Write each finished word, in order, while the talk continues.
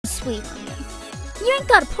sweet on me. You ain't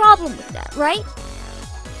got a problem with that, right?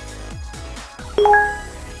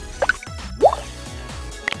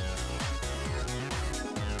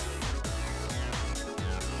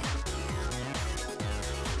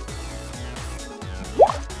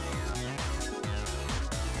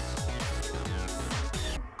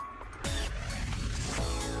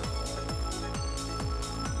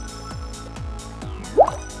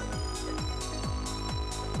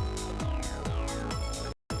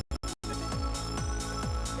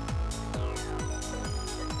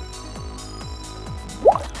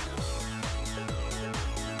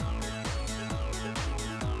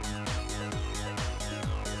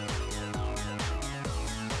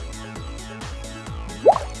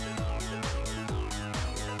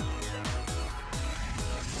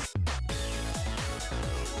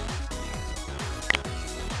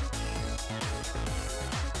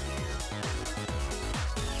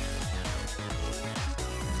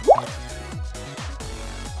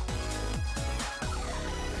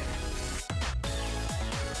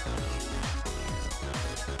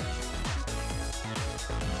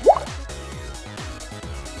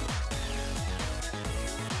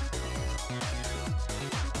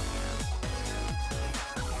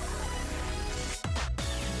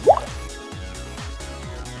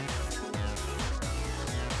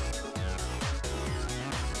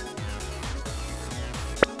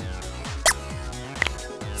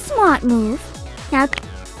 Smart move. Now,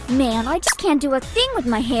 man, I just can't do a thing with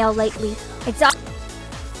my hair lately.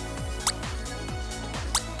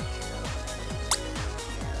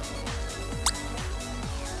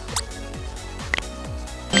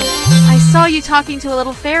 I saw you talking to a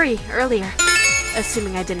little fairy earlier.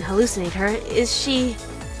 Assuming I didn't hallucinate her, is she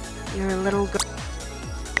your little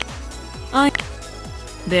girl?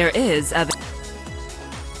 There is evidence.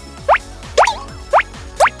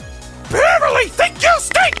 Beverly, think you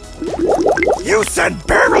stink! You send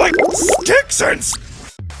Beverly sticks and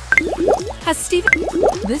Has Steven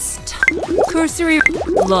cursory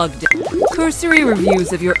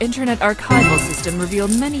reviews of your internet archival system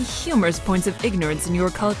revealed many humorous points of ignorance in your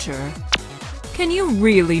culture. Can you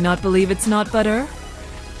really not believe it's not butter?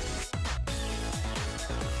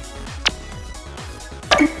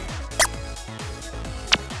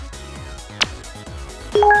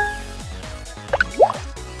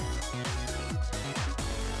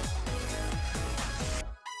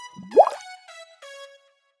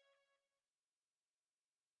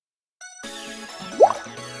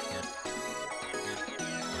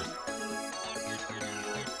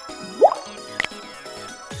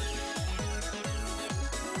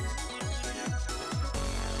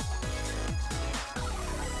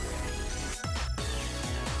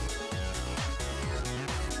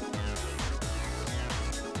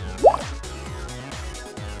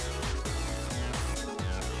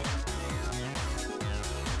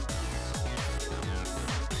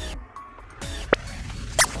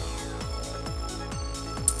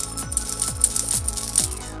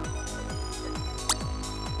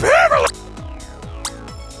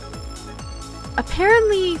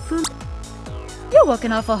 Apparently, You're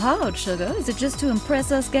working awful hard, Sugar. Is it just to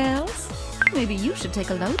impress us gals? Maybe you should take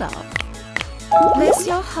a load off. Bless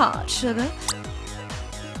your heart, Sugar.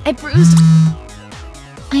 I bruised.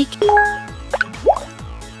 Thank you.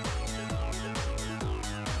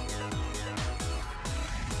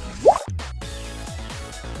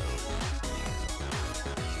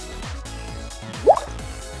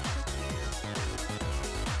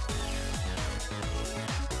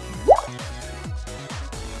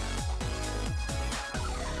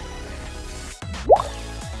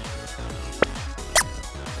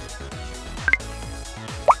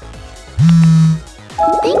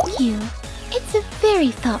 It's a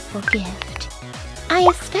very thoughtful gift. I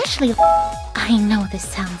know this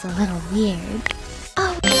sounds a little weird.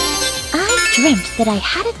 Oh, I dreamt that I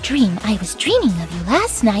had a dream I was dreaming of you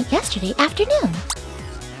last night, yesterday afternoon.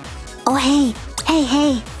 Oh, hey.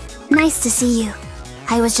 Nice to see you.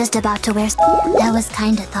 I was just about to wear... That was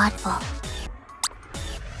kinda thoughtful.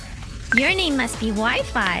 Your name must be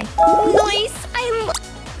Wi-Fi. Nice,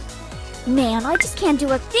 Man, I just can't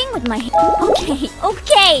do a thing with my hair.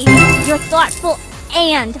 Okay. You're thoughtful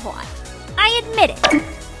and hot. I admit it.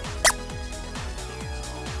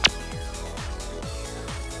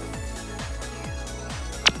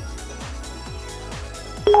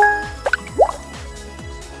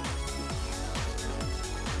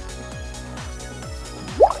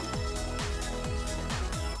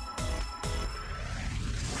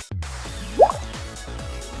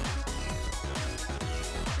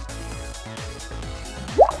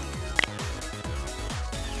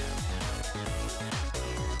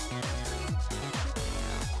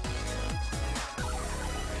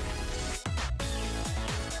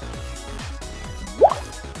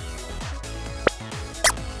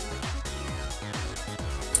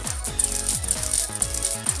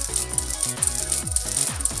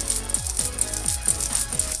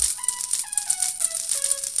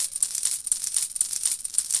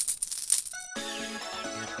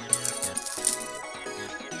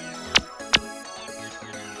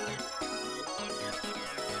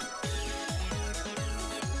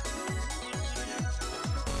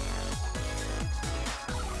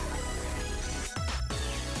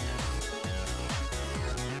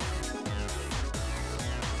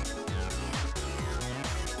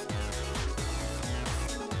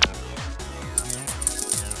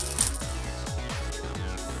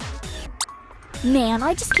 Man,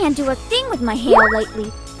 I just can't do a thing with my hair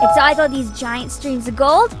lately. It's either these giant streams of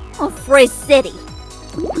gold or Frizz City.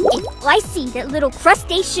 If I see that little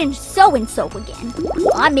crustacean so-and-so again,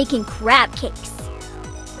 I'm making crab cakes.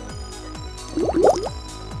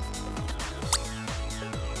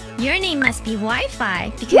 Your name must be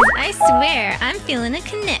Wi-Fi, because I swear I'm feeling a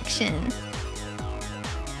connection.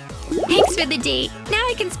 Thanks for the date. Now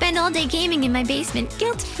I can spend all day gaming in my basement,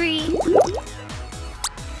 guilt-free.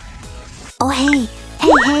 Oh hey,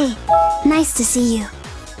 hey, nice to see you.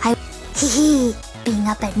 Hee. Being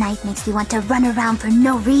up at night makes me want to run around for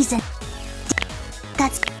no reason.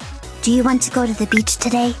 Do you want to go to the beach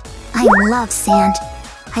today? I love sand.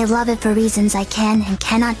 I love it for reasons I can and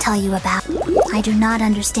cannot tell you about. I do not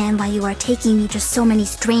understand why you are taking me to so many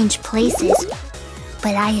strange places,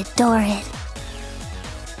 but I adore it.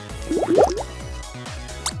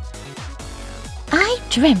 I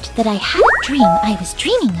dreamt that I had a dream I was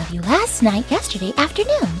dreaming of you last night yesterday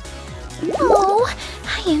afternoon. Oh,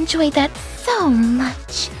 I enjoyed that so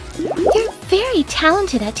much. You're very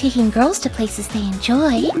talented at taking girls to places they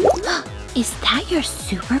enjoy. Is that your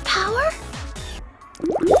superpower?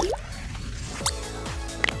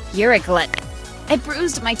 You're a glutton. I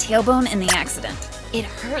bruised my tailbone in the accident. It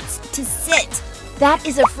hurts to sit. That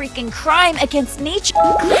is a freaking crime against nature.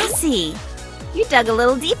 Classy! You dug a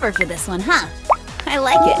little deeper for this one, huh? I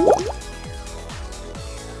like it.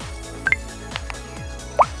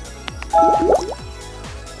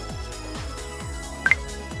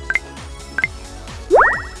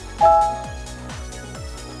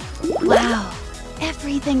 Wow,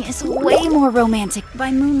 everything is way more romantic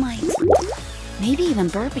by moonlight. Maybe even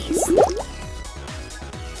burpees.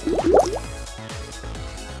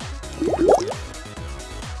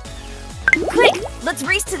 Quick, let's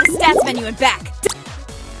race to the stats menu and back.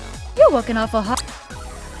 You're working awful hard.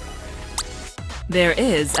 There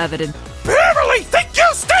is evidence. Beverly, think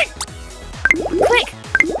you stink! Quick!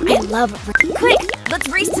 I love it. Quick! Let's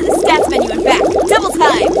race to the stats menu and back. Double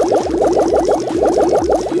time!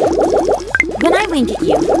 When I wink at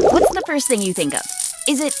you, what's the first thing you think of?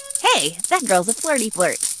 Is it, hey, that girl's a flirty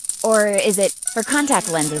flirt? Or is it, her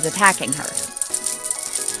contact lens is attacking her?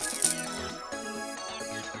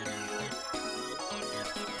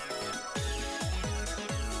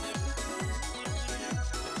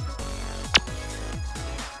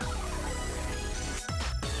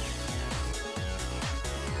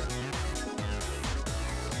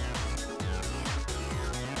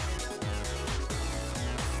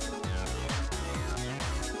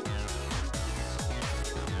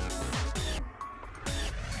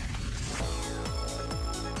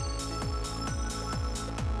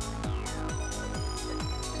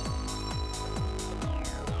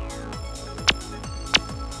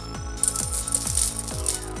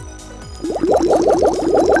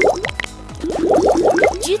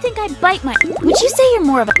 Do you think I'd bite my... Would you say you're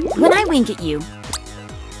more of a... When I wink at you...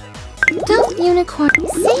 Don't unicorn.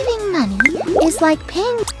 Saving money is like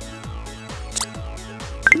paying...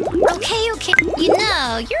 Okay. You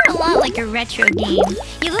know, you're a lot like a retro game.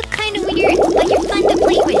 You look kind of weird, but you're fun to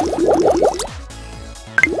play with.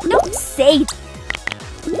 Don't say...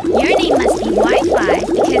 Your name must be Wi-Fi,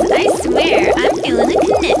 because I swear I'm feeling a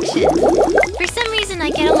connection. For some reason, I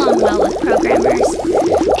get along well with programmers.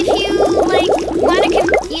 If you,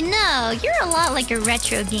 you know, you're a lot like a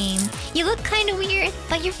retro game. You look kind of weird,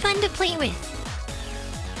 but you're fun to play with.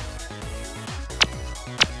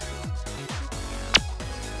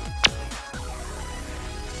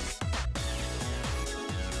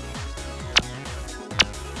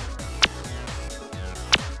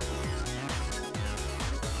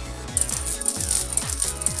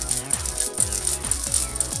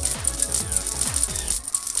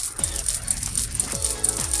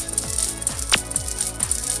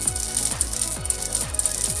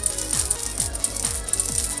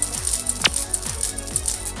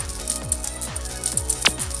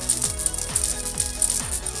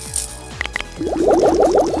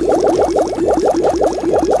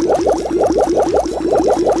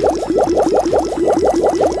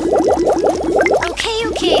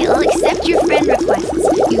 Okay, I'll accept your friend requests.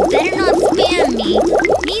 You better not spam me.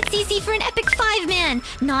 Need CC for an epic 5-man,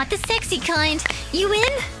 not the sexy kind. You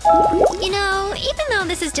in? You know, even though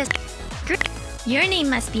this is just... Your name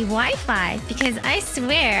must be Wi-Fi, because I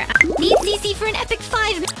swear I need CC for an epic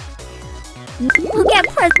 5-man. We'll get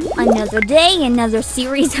another day, another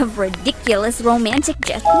series of ridiculous romantic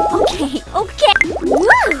gestures. Okay. Woo!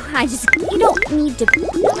 You don't need to...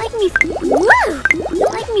 You like me... Woo! You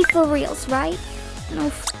like me for reals, right?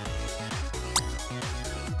 No...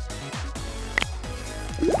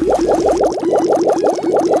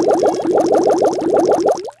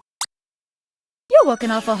 walking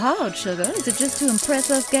awful hard, sugar. Is it just to impress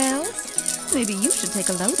us gals? Maybe you should take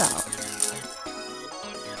a load off.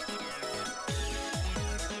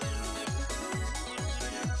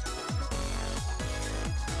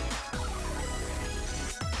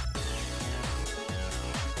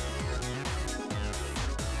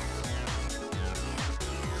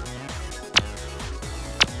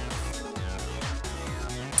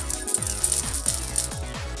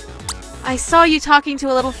 I saw you talking to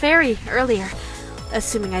a little fairy earlier,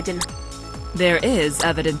 assuming I didn't. There is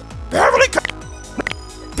evidence. Beverly,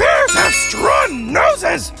 bears have strong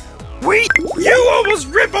noses. You almost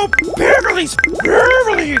rip up Beverly's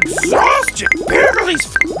exhaustion.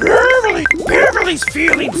 Beverly's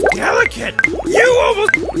feelings delicate. You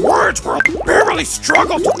almost Wordsworth. Beverly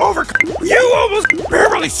struggled to overcome. You almost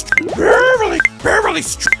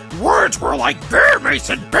Words were like bear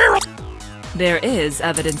mason barrel. There is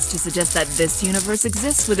evidence to suggest that this universe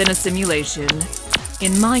exists within a simulation.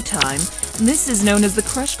 In my time, this is known as the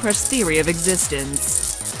Crush theory of existence.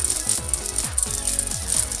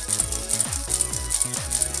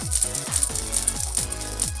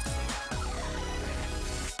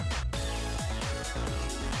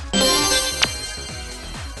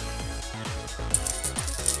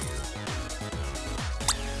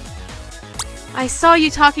 I saw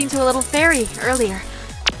you talking to a little fairy earlier,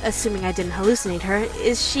 assuming I didn't hallucinate her.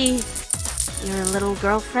 Is she your little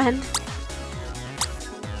girlfriend?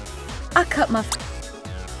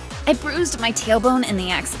 I bruised my tailbone in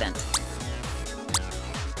the accident.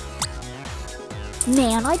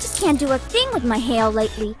 Man, I just can't do a thing with my hair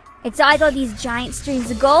lately. It's either these giant streams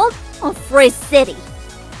of gold or Frizz City.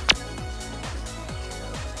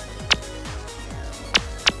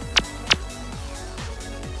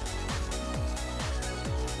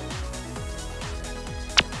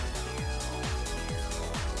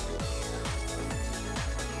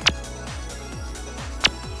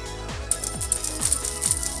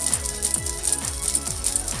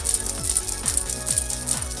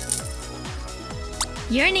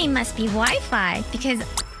 Your name must be Wi-Fi, because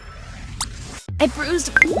I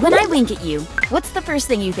bruised. When I wink at you, what's the first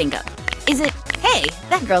thing you think of? Is it, hey,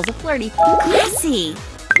 that girl's a flirty, classy?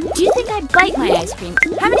 Do you think I'd bite my ice cream?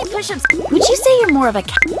 How many push-ups? Would you say you're more of a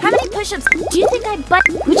cat? How many push-ups? Do you think I'd bite?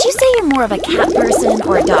 Would you say you're more of a cat person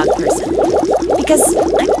or a dog person? Because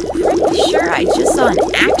I'm pretty sure I just saw an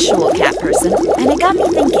actual cat person, and it got me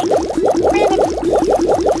thinking.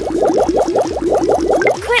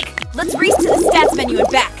 Quick, let's race to the stats menu and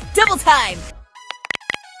back. Double time!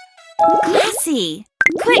 Classy!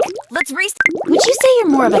 Quick, let's race. Would you say you're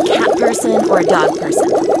more of a cat person or a dog person?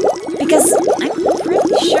 Because I'm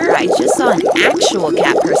pretty sure I just saw an actual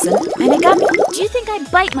cat person, and it got me. Do you think I'd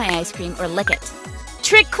bite my ice cream or lick it?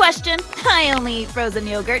 Trick question! I only eat frozen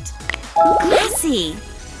yogurt. Classy!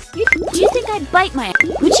 Do you think I'd bite my...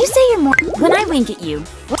 Would you say you're more... When I wink at you...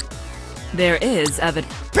 What? There is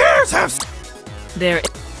evidence. Bears have... There...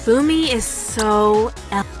 Fumi is so...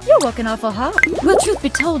 You're working awful hard. Well, truth be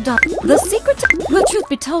told, Doc, the secret to... Well, truth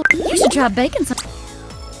be told, you should try baking some...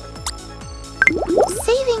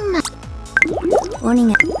 Saving my...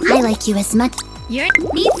 Warning, I like you as much. you're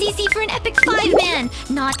need CC for an epic 5-man,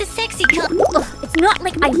 not the sexy kind. Ugh, it's not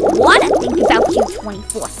like I wanna think about you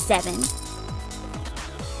 24/7.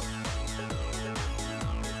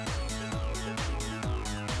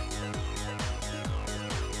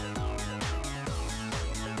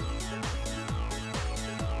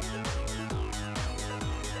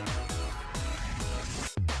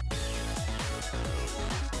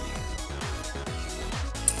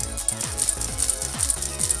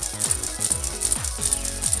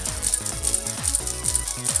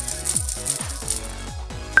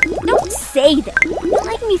 Don't say that. You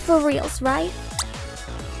like me for reals, right?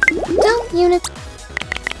 Don't, Unit.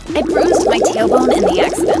 I bruised my tailbone in the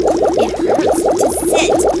accident. It hurts to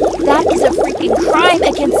sit. That is a freaking crime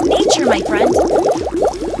against nature, my friend.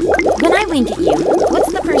 When I wink at you,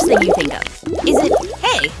 what's the first thing you think of? Is it,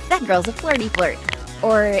 hey, that girl's a flirty flirt?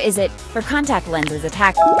 Or is it, her contact lenses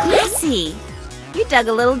attack? Classy! You dug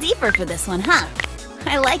a little deeper for this one, huh?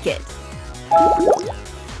 I like it.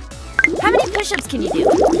 How many push-ups can you do?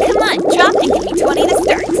 Come on, drop and give me 20 to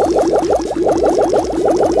start.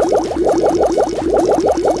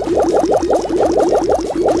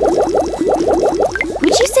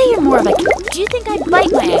 Would you say you're more of a... Do you think I'd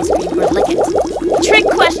bite my ice cream or lick it? Trick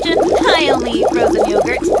question. I only eat frozen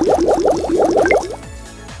yogurt.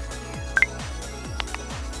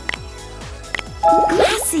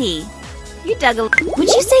 Classy. You dug a... Would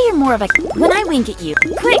you say you're more of a... When I wink at you...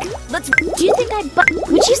 Quick, let's... Do you think I'd...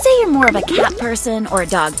 Would you say you're more of a cat person or a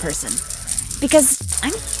dog person? Because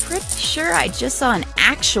I'm pretty sure I just saw an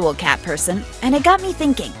actual cat person, and it got me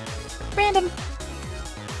thinking. Random.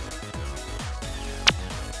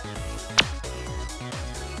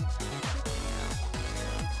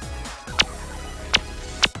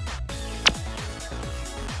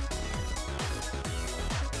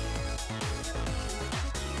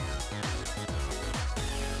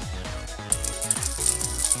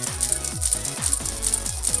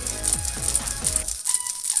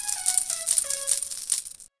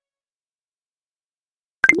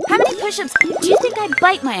 How many push-ups do you think I'd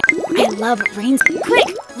bite my... I love rains.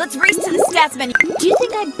 Quick, let's race to the stats menu. Do you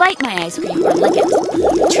think I'd bite my ice cream or lick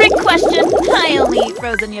it? Trick question. I only eat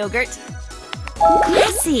frozen yogurt.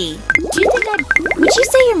 Classy. Do you think I'd... Would you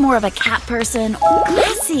say you're more of a cat person?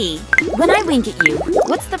 Classy. When I wink at you,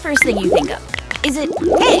 what's the first thing you think of? Is it,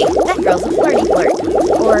 hey, that girl's a flirty flirt?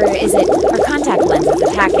 Or is it, her contact lens is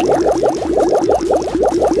attacking her?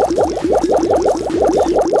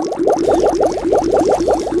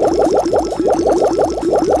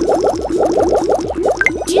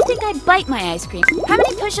 Do you think I'd bite my ice cream? How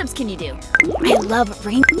many push-ups can you do? I love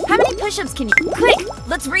rain. How many push-ups can you... Quick,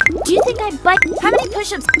 let's race. Do you think I'd bite... How many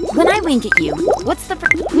push-ups... When I wink at you, what's the...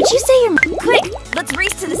 Would you say you're... Quick, let's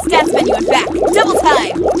race to the stats menu and back. Double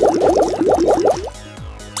time.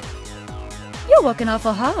 You're working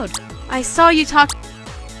awful hard. I saw you talk.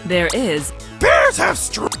 There is. Bears have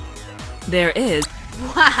strength. There is.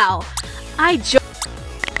 Wow. How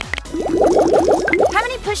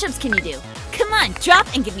many push-ups can you do? Come on, drop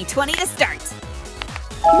and give me 20 to start.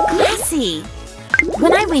 Classy.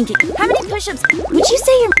 When I wink at you, how many push-ups... Would you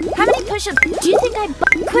say you're... How many push-ups... Do you think I'd...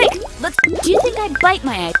 Quick, let's... Do you think I'd bite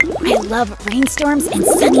my ice? I love rainstorms and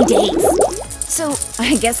sunny days. So,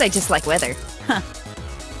 I guess I just like weather. Huh.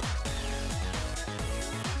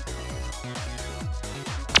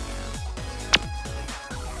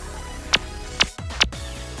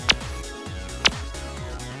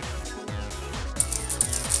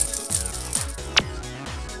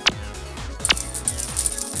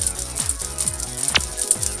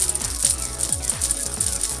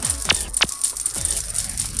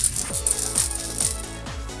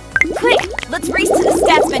 Quick, let's race to the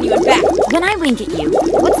stats menu and back. When I wink at you,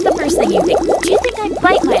 what's the first thing you think? Do you think I'd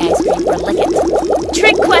bite my ice cream or lick it?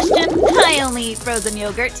 Trick question. I only eat frozen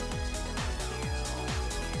yogurt.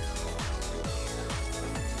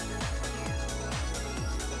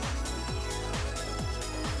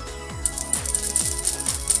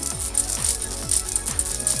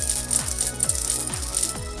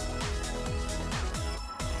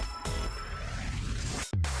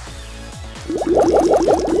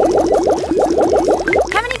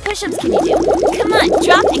 How many push-ups can you do? Come on,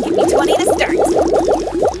 drop and give me 20 to start.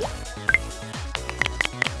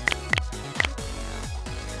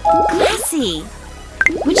 Classy.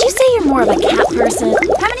 Would you say you're more of a cat person?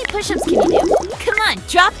 How many push-ups can you do? Come on,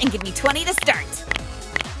 drop and give me 20 to start.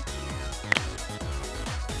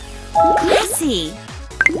 Classy.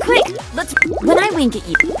 Quick, let's... When I wink at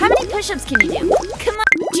you, how many push-ups can you do? Come on,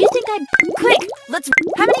 do you think I'd... Quick, let's...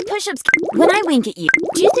 How many push-ups... When I wink at you,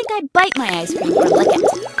 do you think I'd bite my ice cream or lick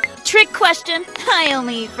it? Trick question. I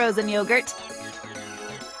only eat frozen yogurt.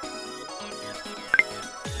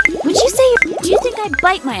 Would you say... Do you think I'd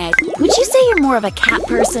bite my ice... Would you say you're more of a cat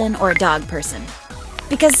person or a dog person?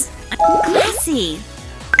 Because... Classy.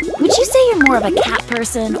 Would you say you're more of a cat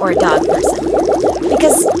person or a dog person?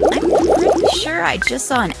 Because I'm pretty sure I just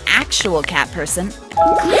saw an actual cat person.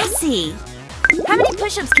 Classy. How many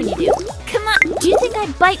push-ups can you do? Come on, do you think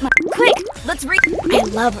I'd bite my... Quick, let's race. I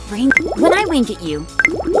love rain. When I wink at you...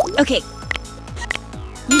 Okay,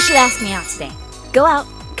 you should ask me out today. Go out,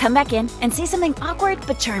 come back in, and say something awkward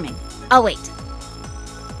but charming. I'll wait.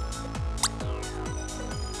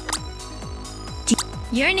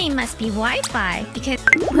 Your name must be Wi-Fi because...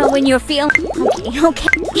 Well, when you're feeling... Okay.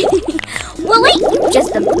 Well, ain't you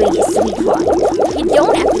just the biggest sweetheart? You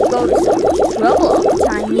don't have to go to so much trouble all the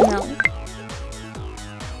time, you know.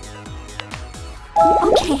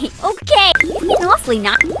 Okay. You've been awfully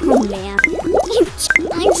not... Oh, man.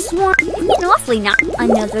 I sworn... You've been awfully not...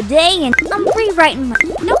 Another day and I'm rewriting my...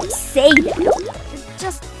 Don't say that.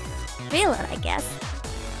 Just feel it, I guess.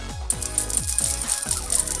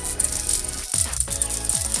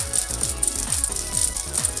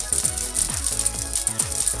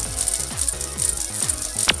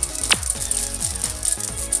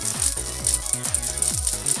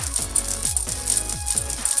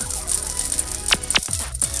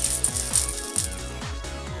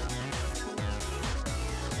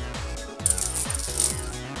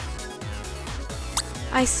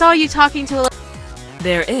 I saw you talking to a...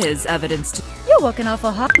 There is evidence to. You're working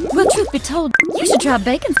awful hard. Well, truth be told, You should try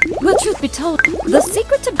bacon. Well, truth be told, the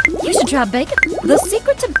secret to you should try bacon. The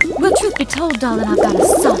secret to well, truth be told, darling, I've got a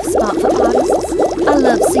soft spot for artists. I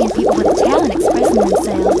love seeing people with talent expressing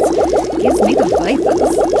themselves. Gives me the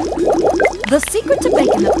vapors. The secret to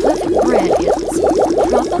baking the perfect bread is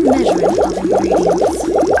proper measuring of ingredients.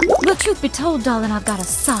 Well, truth be told, darling, I've got a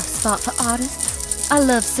soft spot for artists. I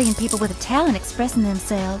love seeing people with a talent expressing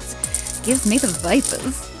themselves. Gives me the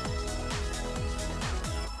vapors.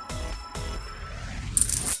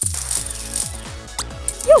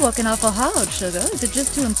 You're working awful hard, sugar. Is it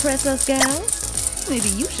just to impress us gals? Maybe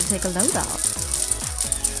you should take a load off.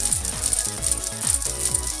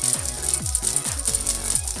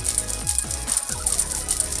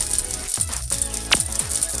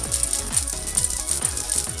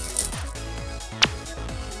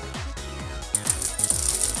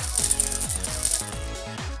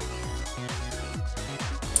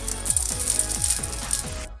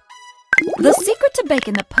 The secret to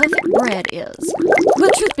baking the perfect bread is... Well,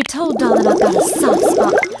 truth be told, darling, I've got a soft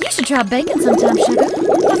spot. You should try bacon sometime, sugar.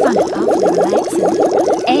 I find it awfully relaxing.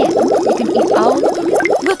 And you can eat all the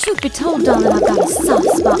cookies. Well, truth be told, darling, I've got a soft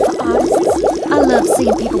spot for artists. I love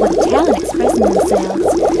seeing people with talent expressing themselves.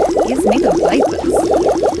 Gives me the vapors.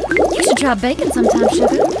 You should try bacon sometime,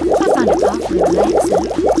 sugar. I find it awfully relaxing.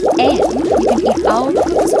 And you can eat all the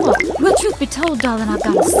cookies you want. Well, truth be told, darling, I've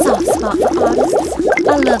got a soft spot for artists.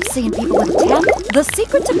 I love seeing people with talent. The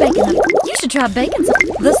secret to baking the... You should try bacon.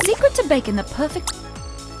 The secret to baking the perfect...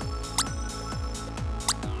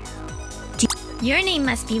 Your name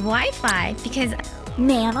must be Wi-Fi because...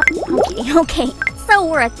 Man, okay. So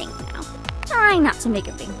we're a thing now. Try not to make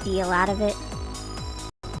a big deal out of it.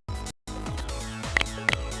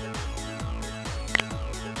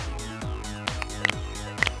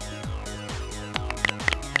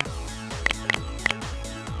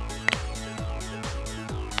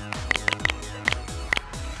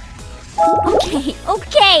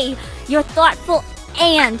 Okay. You're thoughtful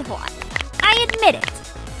and hot. I admit it.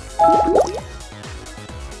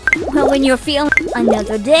 Well, when you're feeling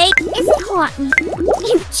another day, is it hot?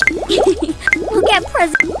 We'll get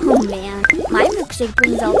presents. Oh man, my milkshake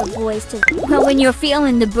brings all the boys to. Well, when you're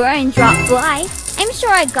feeling the burn, drop by. I'm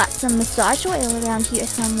sure I got some massage oil around here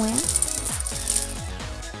somewhere.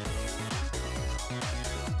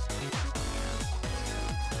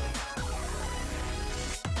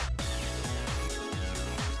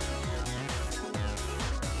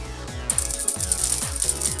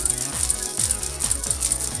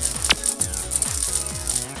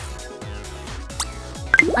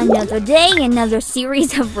 Another day, another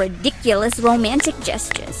series of ridiculous romantic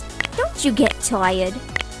gestures. Don't you get tired?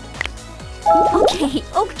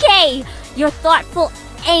 Okay. You're thoughtful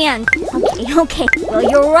and... Okay. Well,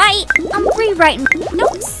 you're right. I'm rewriting.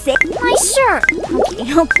 Don't say my shirt.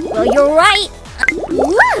 Okay. Well, you're right.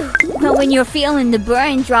 Woo! Well, when you're feeling the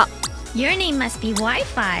burn, drop... your name must be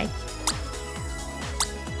Wi-Fi.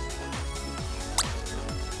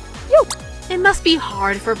 It must be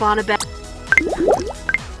hard for Bonnabelle.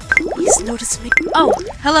 Please notice me. Oh,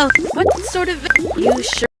 hello. What sort of... You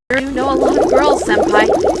sure know a lot of girls, Senpai.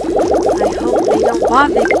 I hope they don't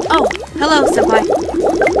bother me. Oh, hello, Senpai.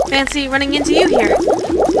 Fancy running into you here.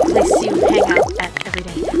 Place you hang out at every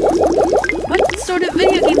day. What sort of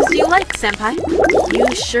video games do you like, Senpai?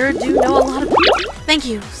 You sure do know a lot of... Thank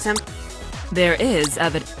you, Senpai. There is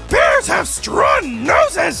evidence. Bears have strong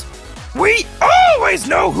noses! We always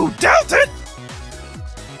know who dealt it!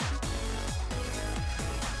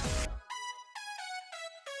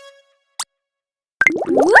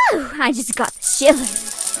 Woo! I just got the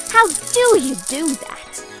shivers. How do you do that?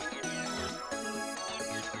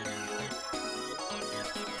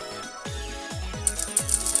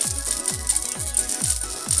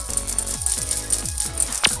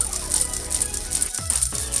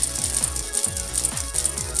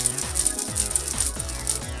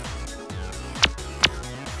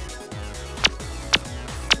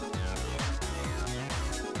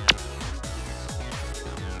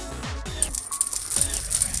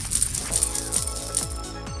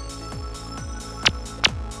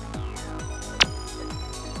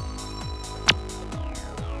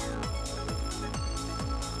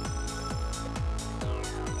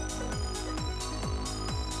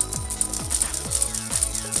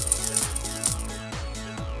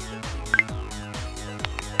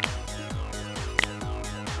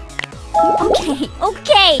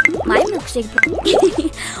 Okay. My milkshake.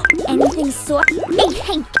 Anything sort. Hey,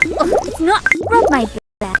 Hank. It's not. Rub my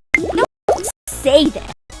back. Don't say that.